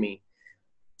pushed me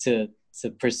to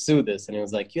pursue this. And he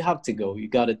was like, you have to go, you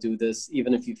got to do this,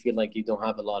 even if you feel like you don't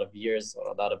have a lot of years or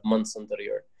a lot of months under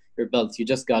your belt, you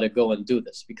just got to go and do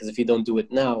this, because if you don't do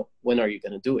it now, when are you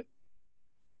going to do it?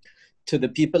 To the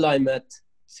people I met,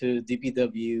 to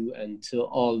DPW, and to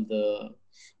all the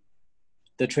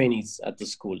trainees at the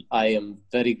school, I am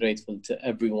very grateful to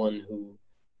everyone who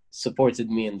supported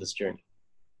me in this journey.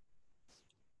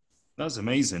 That's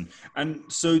amazing. And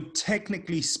so,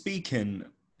 technically speaking,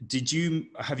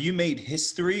 have you made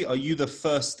history? Are you the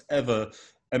first ever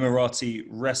Emirati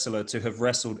wrestler to have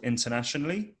wrestled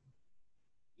internationally?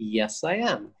 Yes, I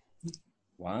am.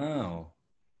 Wow.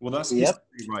 Well, that's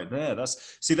history right there.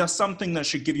 That's something that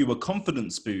should give you a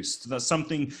confidence boost. That's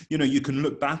something, you know, you can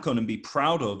look back on and be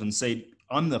proud of and say,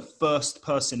 I'm the first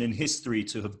person in history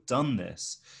to have done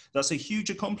this. That's a huge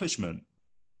accomplishment.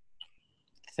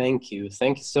 Thank you.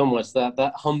 Thank you so much.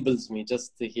 That humbles me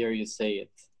just to hear you say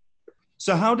it.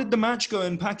 So how did the match go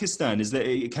in Pakistan?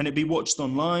 Can it be watched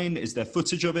online? Is there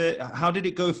footage of it? How did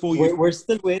it go for you? We're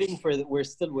still waiting for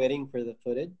the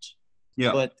footage.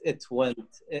 Yeah. But it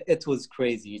was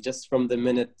crazy. Just from the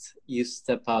minute you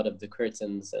step out of the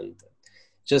curtains and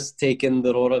just take in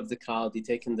the roar of the crowd, you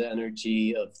take in the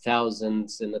energy of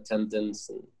thousands in attendance.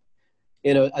 And,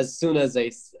 you know, as soon as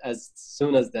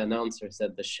the announcer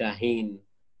said the Shaheen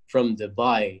from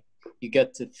Dubai, you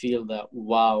get to feel that,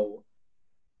 wow,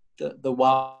 the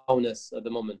wowness at the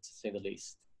moment, to say the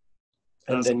least.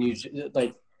 And That's then you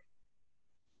like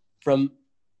from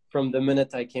the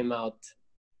minute I came out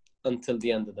until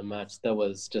the end of the match, that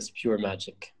was just pure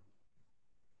magic.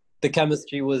 The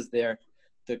chemistry was there,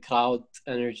 the crowd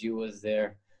energy was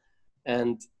there,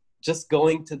 and just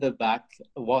going to the back,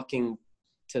 walking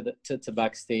to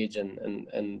backstage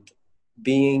and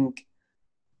being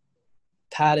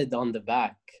patted on the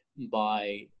back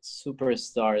by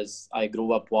superstars I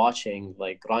grew up watching,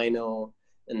 like Rhino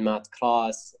and Matt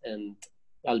Cross and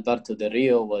Alberto Del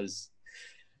Rio, was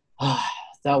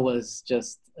that was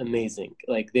just amazing.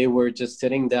 Like, they were just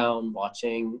sitting down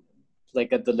watching,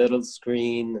 like, at the little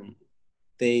screen, and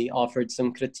they offered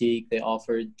some critique, they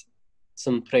offered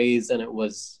some praise, and it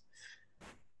was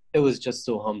just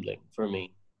so humbling for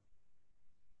me.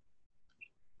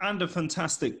 and a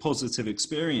fantastic positive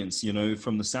experience, you know,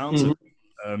 from the sounds of it.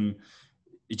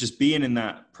 Just being in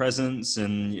that presence,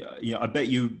 and you know, I bet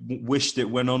you wished it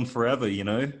went on forever, you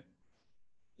know.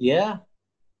 Yeah.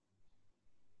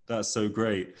 That's so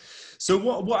great. So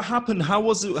what happened? How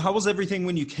was it? How was everything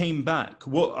when you came back?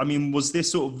 I mean, was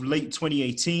this sort of late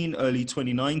 2018, early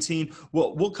 2019?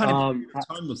 What kind of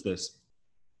time was this?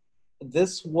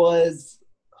 This was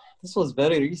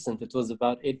very recent. It was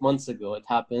about 8 months ago. It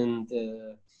happened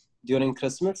during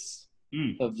Christmas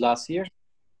of last year.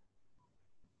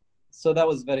 So that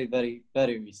was very, very,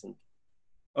 very recent.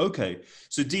 Okay.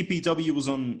 So DPW was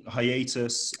on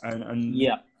hiatus and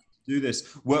yeah. Do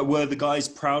this. Were the guys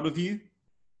proud of you?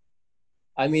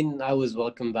 I mean, I was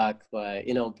welcomed back by,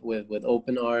 you know, with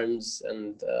open arms,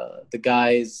 and the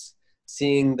guys,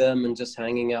 seeing them and just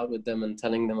hanging out with them and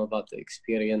telling them about the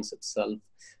experience itself,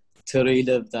 to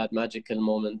relive that magical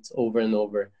moment over and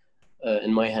over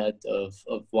in my head of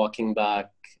walking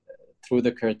back through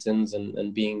the curtains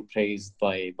and being praised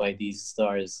by these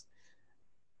stars.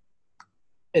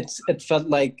 It felt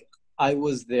like I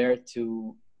was there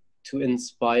to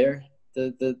inspire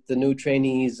the new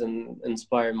trainees and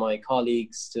inspire my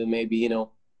colleagues to maybe, you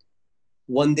know,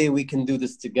 one day we can do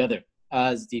this together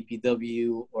as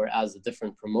DPW or as a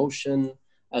different promotion,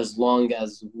 as long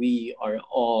as we are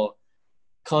all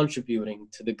contributing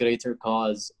to the greater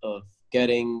cause of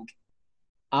getting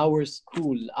our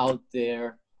school out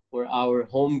there, or our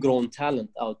homegrown talent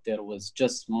out there, was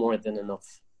just more than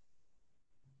enough.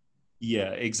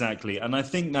 Yeah, exactly. And I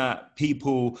think that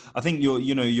I think your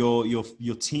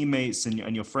teammates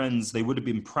and your friends, they would have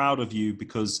been proud of you,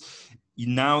 because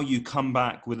now you come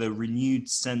back with a renewed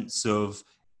sense of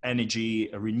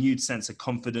energy, a renewed sense of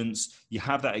confidence. You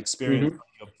have that experience on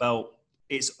your belt.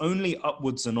 It's only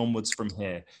upwards and onwards from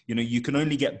here. You know, you can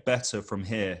only get better from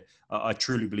here. I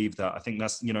truly believe that. I think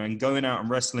that's, you know, and going out and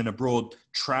wrestling abroad,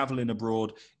 traveling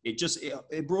abroad, it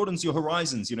broadens your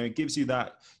horizons. You know, it gives you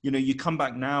that, you know, you come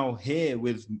back now here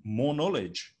with more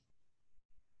knowledge.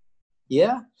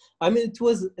 Yeah. I mean, it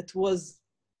was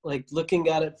like looking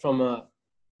at it from a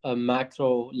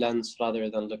macro lens rather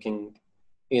than looking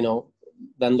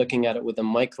at it with a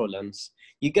micro lens.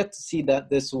 You get to see that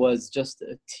this was just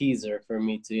a teaser for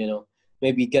me to, you know,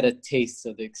 maybe get a taste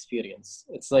of the experience.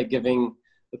 It's like giving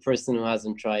the person who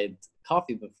hasn't tried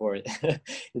coffee before,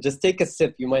 just take a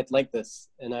sip, you might like this.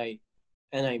 And I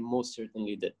most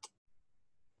certainly did.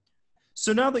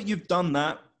 So now that you've done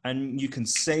that, and you can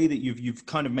say that you've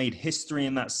kind of made history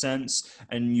in that sense,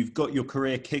 and you've got your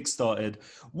career kickstarted,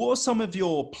 what are some of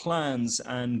your plans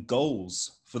and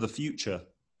goals for the future?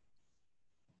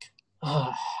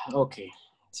 Okay.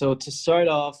 So to start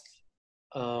off,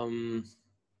 I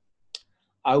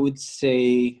would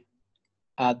say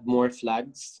add more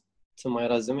flags to my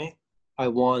resume. I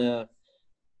wanna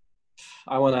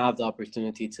have the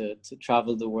opportunity to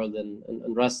travel the world and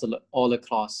wrestle all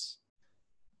across,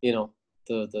 you know,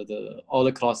 the all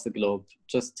across the globe,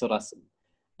 just to wrestle.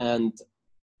 And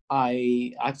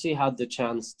I actually had the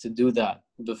chance to do that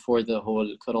before the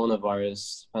whole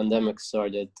coronavirus pandemic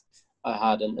started. I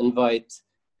had an invite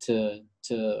to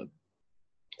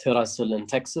wrestle in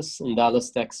Texas, in Dallas,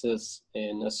 Texas,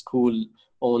 in a school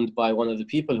owned by one of the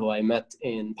people who I met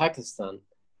in Pakistan.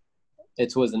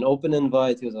 It was an open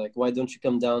invite. He was like, "Why don't you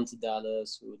come down to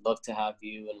Dallas? We would love to have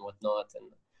you," and whatnot.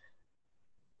 And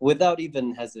without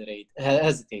even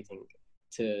hesitating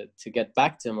to get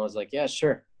back to him, I was like, "Yeah,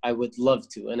 sure, I would love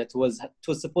to." And it was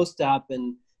supposed to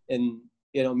happen in,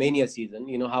 you know, Mania season.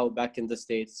 You know how back in the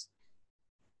States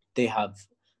they have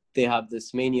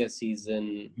this Mania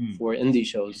season for indie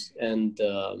shows, and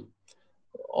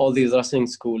all these wrestling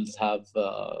schools have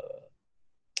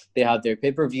they have their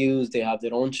pay-per-views, they have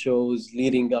their own shows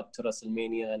leading up to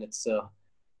WrestleMania, and it's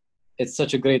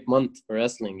such a great month for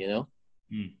wrestling, you know.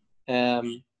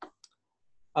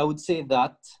 I would say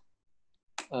that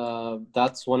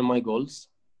That's one of my goals,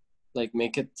 like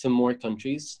make it to more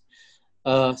countries.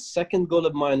 Second goal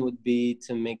of mine would be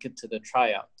to make it to the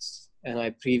tryouts. And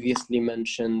I previously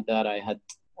mentioned that I had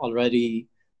already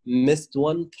missed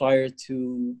one prior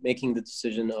to making the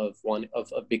decision of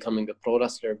becoming a pro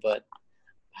wrestler, but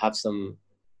have some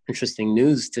interesting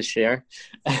news to share.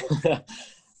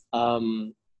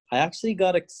 I actually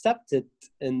got accepted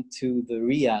into the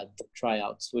Riyadh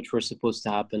tryouts, which were supposed to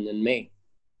happen in May.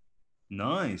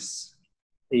 Nice.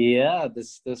 Yeah,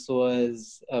 this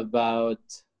was about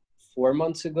 4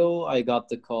 months ago. I got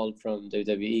the call from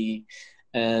WWE,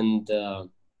 and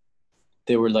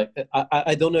they were like,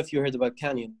 I don't know if you heard about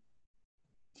Canyon.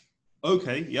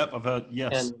 Okay. Yep. I've heard.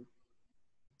 Yes. And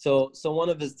so one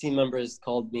of his team members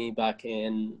called me back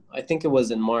in, I think it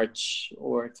was in March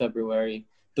or February,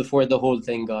 before the whole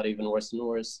thing got even worse and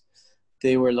worse.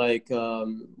 They were like,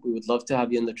 we would love to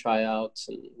have you in the tryouts,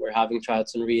 and we're having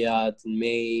tryouts in Riyadh in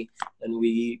May, and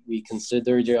we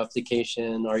considered your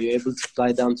application. Are you able to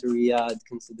fly down to Riyadh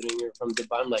considering you're from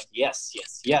Dubai? I'm like, yes,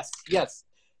 yes, yes, yes.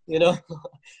 You know,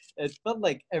 it felt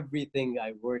like everything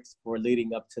I worked for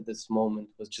leading up to this moment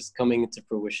was just coming into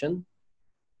fruition.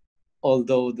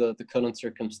 Although the current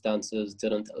circumstances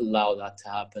didn't allow that to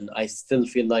happen, I still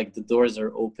feel like the doors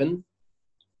are open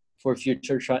for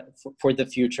for the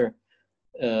future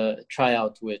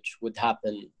tryout, which would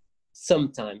happen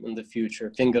sometime in the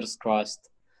future. Fingers crossed.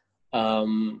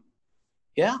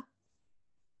 Yeah.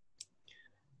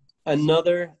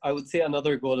 I would say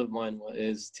another goal of mine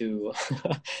is to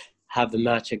have a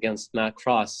match against Matt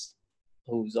Cross,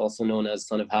 who's also known as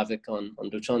Son of Havoc on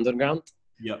Lucha Underground.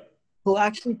 Yep. Who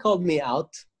actually called me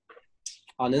out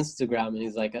on Instagram, and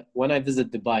he's like, when I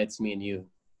visit Dubai, it's me and you,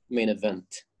 main event.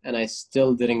 And I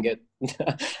still didn't get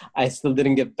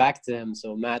back to him.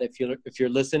 So Matt, if you're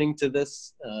listening to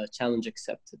this, challenge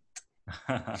accepted.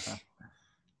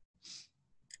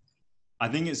 I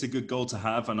think it's a good goal to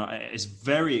have, and it's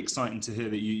very exciting to hear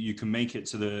that you can make it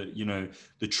to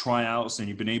the tryouts and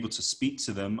you've been able to speak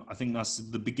to them. I think that's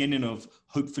the beginning of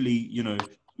hopefully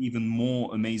even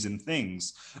more amazing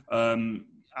things.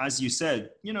 As you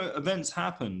said, events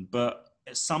happen, but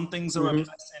some things are a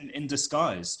blessing in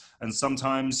disguise, and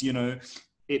sometimes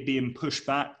it being pushed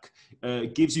back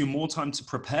gives you more time to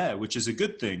prepare, which is a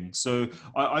good thing. So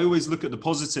I always look at the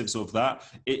positives of that.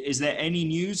 Is there any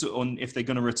news on if they're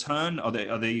going to return? Are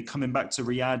they coming back to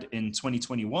Riyadh in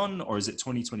 2021 or is it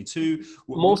 2022?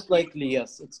 Most likely,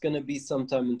 yes. It's going to be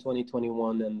sometime in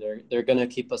 2021, and they're going to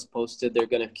keep us posted. They're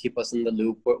going to keep us in the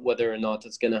loop whether or not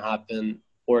it's going to happen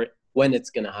or when it's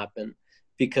going to happen,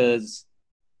 because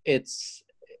it's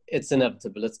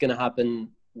inevitable. It's going to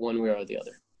happen one way or the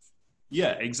other.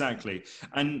 Yeah, exactly.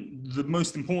 And the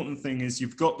most important thing is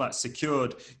you've got that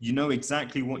secured. You know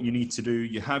exactly what you need to do.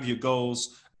 You have your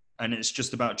goals, and it's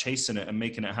just about chasing it and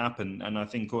making it happen. And I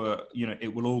think,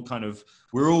 it will all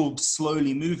we're all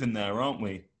slowly moving there, aren't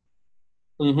we?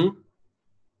 Mm-hmm.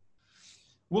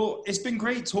 Well, it's been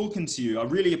great talking to you. I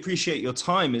really appreciate your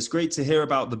time. It's great to hear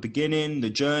about the beginning, the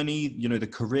journey, the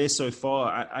career so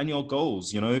far, and your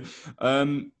goals.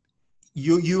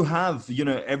 You have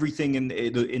everything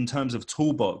in terms of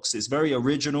toolbox. It's very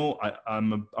original.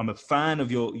 I'm a fan of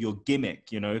your gimmick.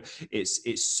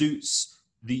 It suits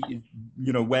the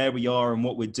where we are and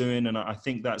what we're doing, and I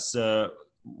think that's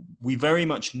we very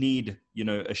much need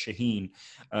a Shaheen,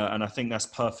 and I think that's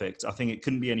perfect. I think it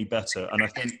couldn't be any better, and I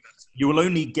think you will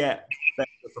only get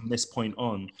better from this point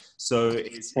on. So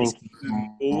it's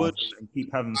moving forward and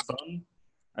keep having fun.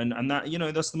 And that,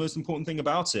 that's the most important thing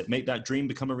about it. Make that dream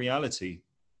become a reality.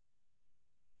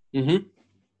 Mm-hmm.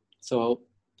 So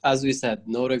as we said,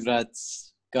 no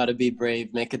regrets, got to be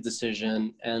brave, make a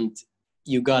decision, and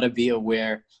you got to be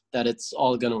aware that it's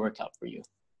all going to work out for you.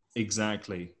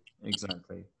 Exactly.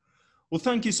 Well,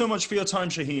 thank you so much for your time,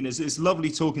 Shaheen. It's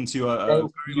lovely talking to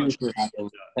you.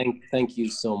 Thank you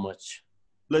so much.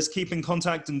 Let's keep in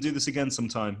contact and do this again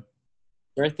sometime.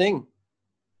 Sure thing.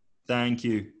 Thank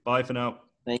you. Bye for now.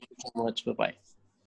 Thank you so much. Bye-bye.